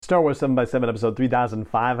Star Wars 7x7 episode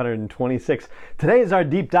 3526. Today is our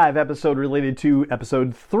deep dive episode related to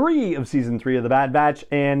episode 3 of season 3 of The Bad Batch,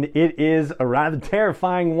 and it is a rather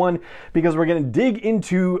terrifying one because we're going to dig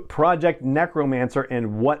into Project Necromancer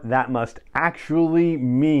and what that must actually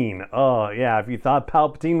mean. Oh yeah, if you thought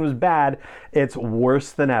Palpatine was bad, it's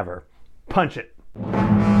worse than ever. Punch it.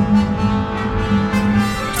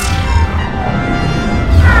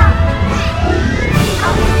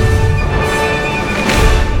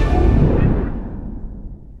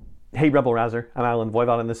 Hey Rebel Rouser, I'm Alan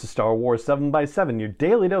Voivod and this is Star Wars 7x7, your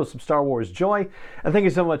daily dose of Star Wars joy, and thank you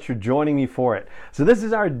so much for joining me for it. So this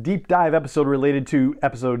is our deep dive episode related to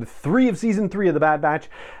episode 3 of season 3 of The Bad Batch.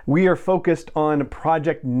 We are focused on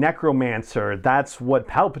Project Necromancer. That's what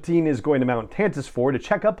Palpatine is going to mount Tantus for, to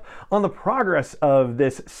check up on the progress of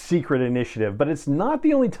this secret initiative. But it's not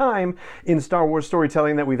the only time in Star Wars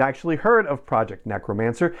storytelling that we've actually heard of Project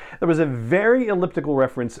Necromancer. There was a very elliptical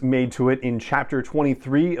reference made to it in chapter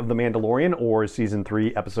 23 of The Mandalorian, or season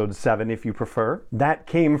 3 episode 7 if you prefer. That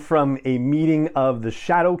came from a meeting of the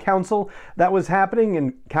Shadow Council that was happening,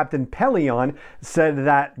 and Captain Pelion said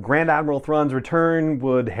that Grand Admiral Thrawn's return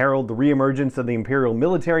would herald the reemergence of the Imperial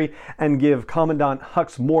military and give Commandant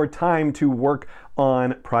Hux more time to work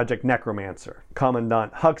on Project Necromancer.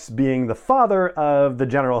 Commandant Hux being the father of the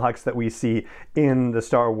General Hux that we see in the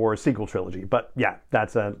Star Wars sequel trilogy. But yeah,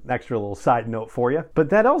 that's an extra little side note for you. But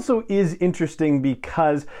that also is interesting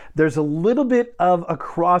because there's a little bit of a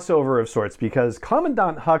crossover of sorts, because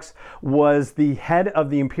Commandant Hux was the head of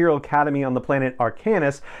the Imperial Academy on the planet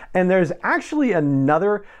Arcanus, and there's actually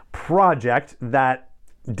another project that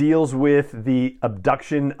deals with the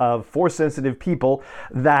abduction of Force-sensitive people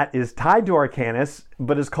that is tied to Arcanus,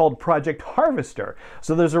 but is called Project Harvester.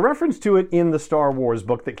 So there's a reference to it in the Star Wars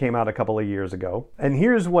book that came out a couple of years ago. And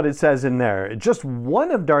here's what it says in there. Just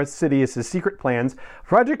one of Darth Sidious's secret plans,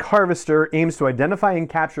 Project Harvester aims to identify and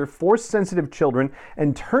capture Force-sensitive children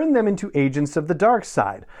and turn them into agents of the dark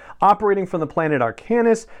side. Operating from the planet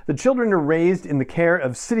Arcanus, the children are raised in the care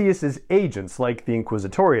of Sidious's agents, like the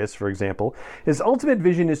Inquisitorius, for example. His ultimate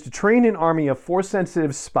vision is to train an army of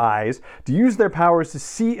Force-sensitive spies to use their powers to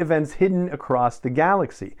see events hidden across the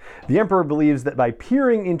galaxy. The Emperor believes that by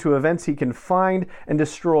peering into events, he can find and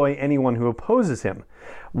destroy anyone who opposes him.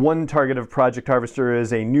 One target of Project Harvester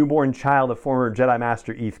is a newborn child of former Jedi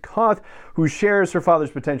Master Eth Koth, who shares her father's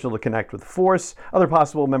potential to connect with the Force. Other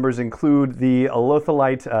possible members include the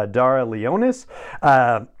Lothalite Dara Leonis,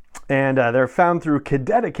 and they're found through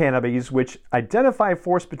cadet academies, which identify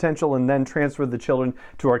Force potential and then transfer the children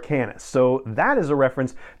to Arcanus. So that is a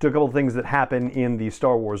reference to a couple of things that happen in the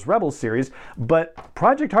Star Wars Rebels series, but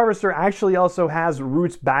Project Harvester actually also has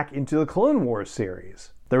roots back into the Clone Wars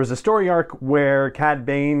series. There was a story arc where Cad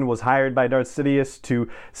Bane was hired by Darth Sidious to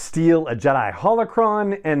steal a Jedi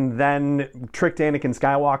holocron and then tricked Anakin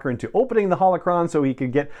Skywalker into opening the holocron so he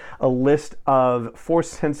could get a list of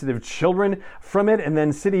Force-sensitive children from it, and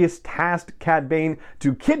then Sidious tasked Cad Bane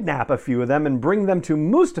to kidnap a few of them and bring them to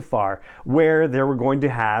Mustafar, where they were going to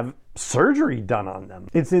have surgery done on them.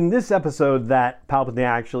 It's in this episode that Palpatine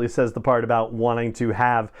actually says the part about wanting to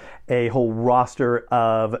have a whole roster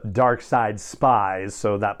of dark side spies,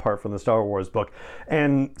 so that part from the Star Wars book,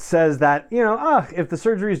 and says that, if the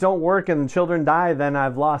surgeries don't work and the children die, then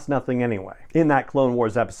I've lost nothing anyway. In that Clone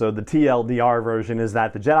Wars episode, the TLDR version is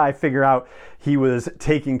that the Jedi figure out he was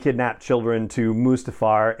taking kidnapped children to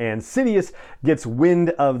Mustafar, and Sidious gets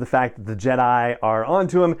wind of the fact that the Jedi are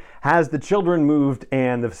onto him, has the children moved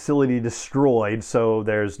and the facility destroyed, so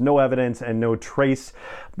there's no evidence and no trace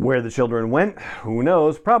where the children went. Who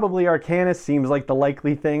knows? Probably Arcanus seems like the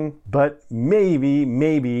likely thing, but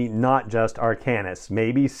maybe not just Arcanus.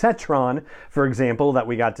 Maybe Cetron, for example, that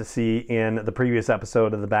we got to see in the previous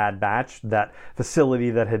episode of The Bad Batch, that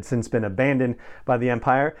facility that had since been abandoned by the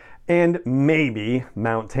Empire, and maybe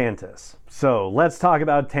Mount Tantus. So let's talk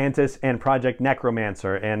about Tantus and Project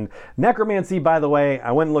Necromancer. And necromancy, by the way,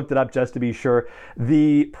 I went and looked it up just to be sure.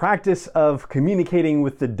 The practice of communicating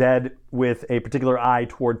with the dead with a particular eye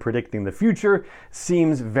toward predicting the future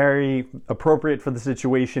seems very appropriate for the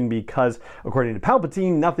situation, because according to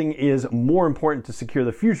Palpatine, nothing is more important to secure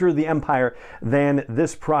the future of the Empire than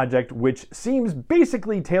this project, which seems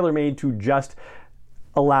basically tailor-made to just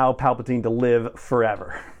allow Palpatine to live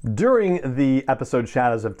forever. During the episode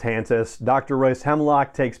Shadows of Tantus, Dr. Royce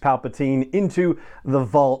Hemlock takes Palpatine into the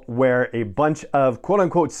vault where a bunch of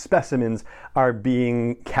quote-unquote specimens are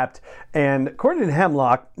being kept. And according to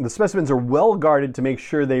Hemlock, the specimens are well guarded to make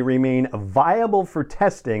sure they remain viable for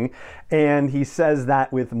testing. And he says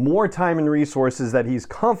that with more time and resources, that he's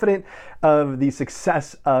confident of the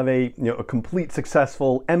success of a complete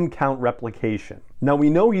successful M-count replication. Now we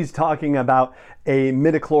know he's talking about a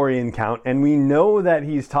midichlorian count, and we know that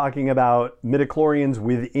he's talking about midichlorians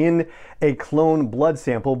within a clone blood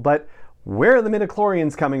sample, but where are the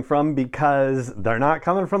midichlorians coming from? Because they're not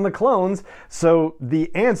coming from the clones. So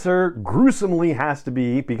the answer gruesomely has to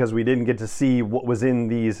be, because we didn't get to see what was in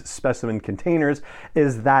these specimen containers,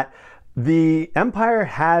 is that the Empire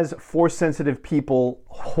has Force-sensitive people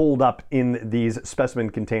holed up in these specimen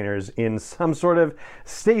containers in some sort of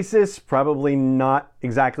stasis, probably not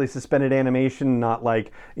exactly suspended animation, not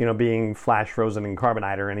like, being flash frozen in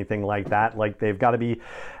carbonite or anything like that. Like, they've got to be,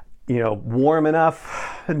 warm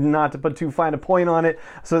enough, not to put too fine a point on it,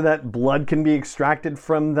 so that blood can be extracted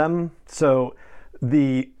from them. So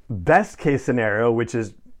the best case scenario, which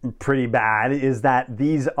is pretty bad, is that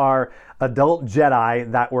these are adult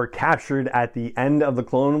Jedi that were captured at the end of the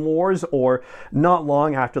Clone Wars, or not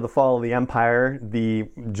long after the fall of the Empire, the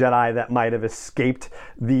Jedi that might have escaped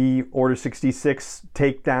the Order 66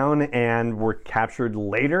 takedown and were captured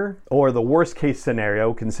later. Or the worst case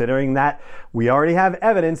scenario, considering that we already have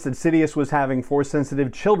evidence that Sidious was having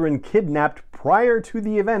Force-sensitive children kidnapped prior to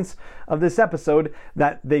the events of this episode,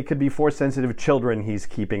 that they could be Force-sensitive children he's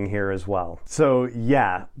keeping here as well. So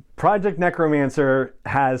yeah, Project Necromancer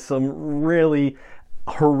has some really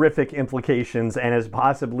horrific implications and is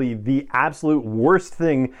possibly the absolute worst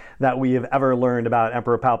thing that we have ever learned about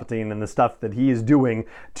Emperor Palpatine and the stuff that he is doing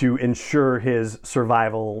to ensure his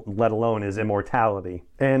survival, let alone his immortality.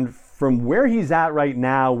 And from where he's at right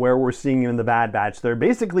now, where we're seeing him in the Bad Batch, there are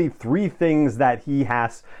basically three things that he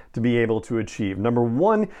has to be able to achieve. Number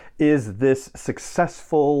one is this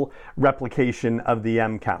successful replication of the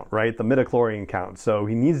M count, right? The midichlorian count. So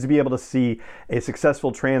he needs to be able to see a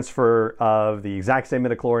successful transfer of the exact same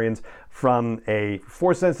midichlorians from a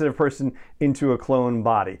Force-sensitive person into a clone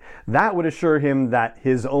body. That would assure him that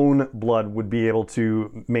his own blood would be able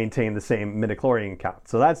to maintain the same midichlorian count.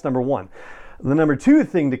 So that's number one. The number two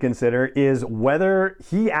thing to consider is whether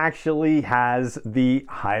he actually has the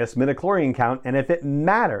highest midichlorian count and if it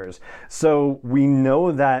matters. So we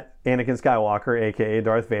know that Anakin Skywalker, aka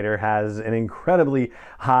Darth Vader, has an incredibly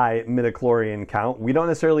high midichlorian count. We don't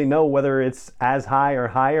necessarily know whether it's as high or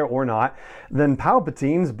higher or not than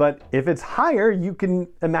Palpatine's, but if it's higher, you can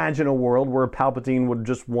imagine a world where Palpatine would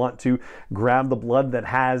just want to grab the blood that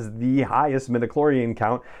has the highest midichlorian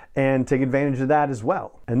count and take advantage of that as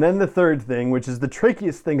well. And then the third thing, which is the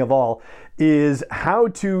trickiest thing of all, is how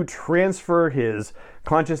to transfer his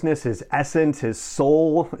consciousness, his essence, his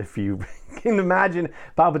soul. If you can imagine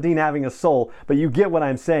Palpatine having a soul, but you get what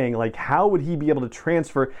I'm saying. Like, how would he be able to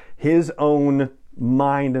transfer his own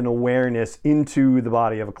mind and awareness into the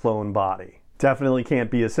body of a clone body? Definitely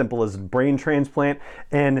can't be as simple as brain transplant,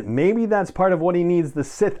 and maybe that's part of what he needs the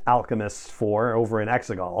Sith alchemists for over in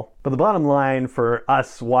Exegol. But the bottom line for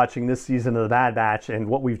us watching this season of The Bad Batch, and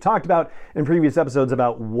what we've talked about in previous episodes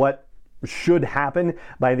about what should happen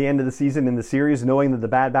by the end of the season in the series, knowing that the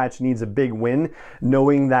Bad Batch needs a big win,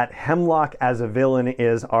 knowing that Hemlock as a villain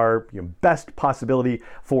is our best possibility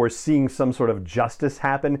for seeing some sort of justice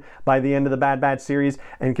happen by the end of the Bad Batch series,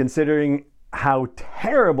 and considering how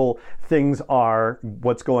terrible things are,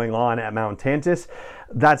 what's going on at Mount Tantus,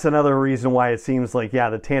 that's another reason why it seems like, yeah,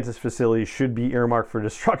 the Tantus facility should be earmarked for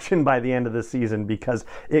destruction by the end of the season, because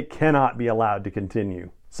it cannot be allowed to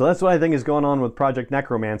continue. So that's what I think is going on with Project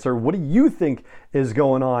Necromancer. What do you think is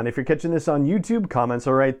going on? If you're catching this on YouTube, comments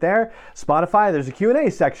are right there. Spotify, there's a Q&A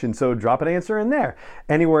section, so drop an answer in there.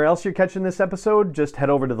 Anywhere else you're catching this episode, just head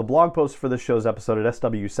over to the blog post for this show's episode at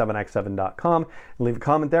sw7x7.com and leave a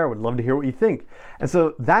comment there. I would love to hear what you think. And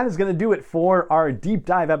so that is going to do it for our deep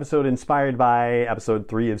dive episode inspired by episode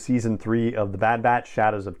 3 of season 3 of The Bad Batch,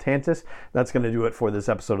 Shadows of Tantus. That's going to do it for this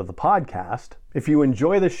episode of the podcast. If you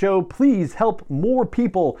enjoy the show, please help more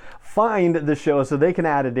people find the show so they can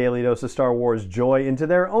add a daily dose of Star Wars joy into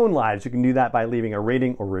their own lives. You can do that by leaving a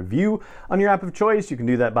rating or review on your app of choice. You can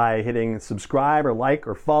do that by hitting subscribe or like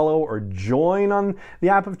or follow or join on the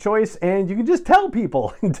app of choice. And you can just tell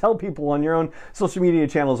people on your own social media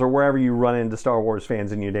channels or wherever you run into Star Wars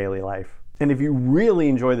fans in your daily life. And if you really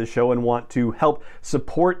enjoy the show and want to help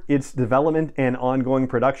support its development and ongoing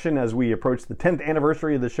production as we approach the 10th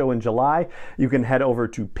anniversary of the show in July, you can head over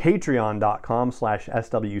to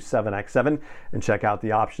patreon.com/SW7x7 and check out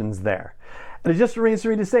the options there. And it just remains for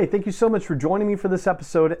me to say thank you so much for joining me for this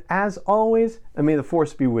episode, as always, and may the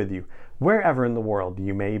Force be with you, wherever in the world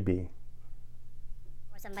you may be.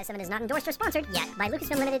 7x7 is not endorsed or sponsored yet by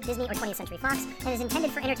Lucasfilm Limited, Disney, or 20th Century Fox, and is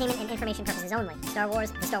intended for entertainment and information purposes only. Star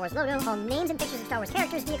Wars, the Star Wars logo, all names and pictures of Star Wars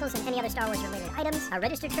characters, vehicles, and any other Star Wars-related items are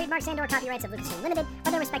registered trademarks and/or copyrights of Lucasfilm Limited,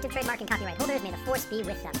 or their respective trademark and copyright holders. May the Force be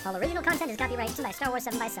with them. All original content is copyright by Star Wars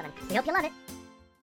 7x7. We hope you love it.